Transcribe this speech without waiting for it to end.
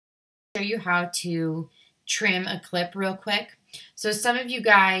Show you how to trim a clip real quick. So some of you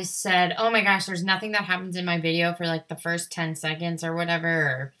guys said, oh my gosh, there's nothing that happens in my video for like the first 10 seconds or whatever,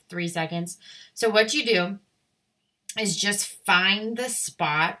 or 3 seconds. So what you do is just find the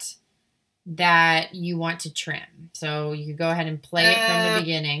spot that you want to trim. So you can go ahead and play it from the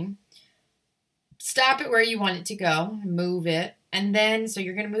beginning. Stop it where you want it to go, move it. And then, so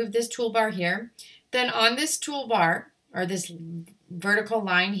you're going to move this toolbar here. Then on this toolbar, or this vertical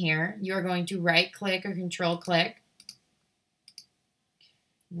line here, you're going to right click or control click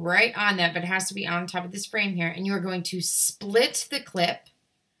right on that, but it has to be on top of this frame here. And you're going to split the clip.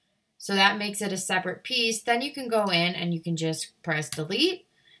 So that makes it a separate piece. Then you can go in and you can just press delete,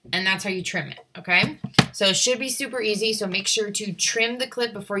 and that's how you trim it, okay? So it should be super easy. So make sure to trim the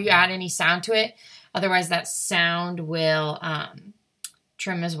clip before you add any sound to it. Otherwise that sound will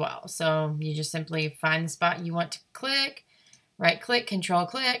trim as well. So you just simply find the spot you want to click, right click, control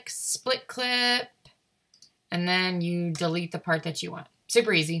click, split clip, and then you delete the part that you want.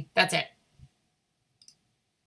 Super easy. That's it.